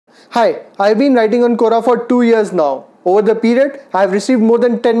Hi, I've been writing on Quora for 2 years now. Over the period, I've received more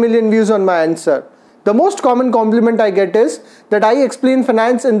than 10 million views on my answer. The most common compliment I get is that I explain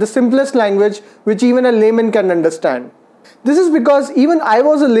finance in the simplest language which even a layman can understand. This is because even I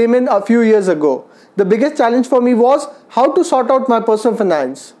was a layman a few years ago. The biggest challenge for me was how to sort out my personal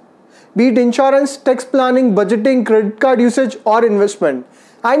finance. Be it insurance, tax planning, budgeting, credit card usage or investment.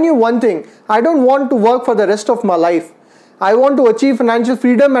 I knew one thing, I don't want to work for the rest of my life. I want to achieve financial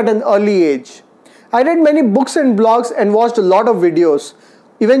freedom at an early age. I read many books and blogs and watched a lot of videos.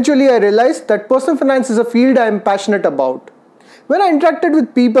 Eventually I realized that personal finance is a field I am passionate about. When I interacted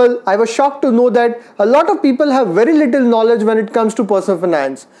with people, I was shocked to know that a lot of people have very little knowledge when it comes to personal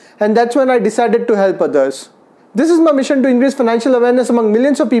finance, and that's when I decided to help others. This is my mission to increase financial awareness among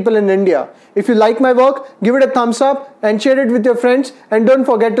millions of people in India. If you like my work, give it a thumbs up and share it with your friends, and don't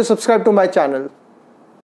forget to subscribe to my channel.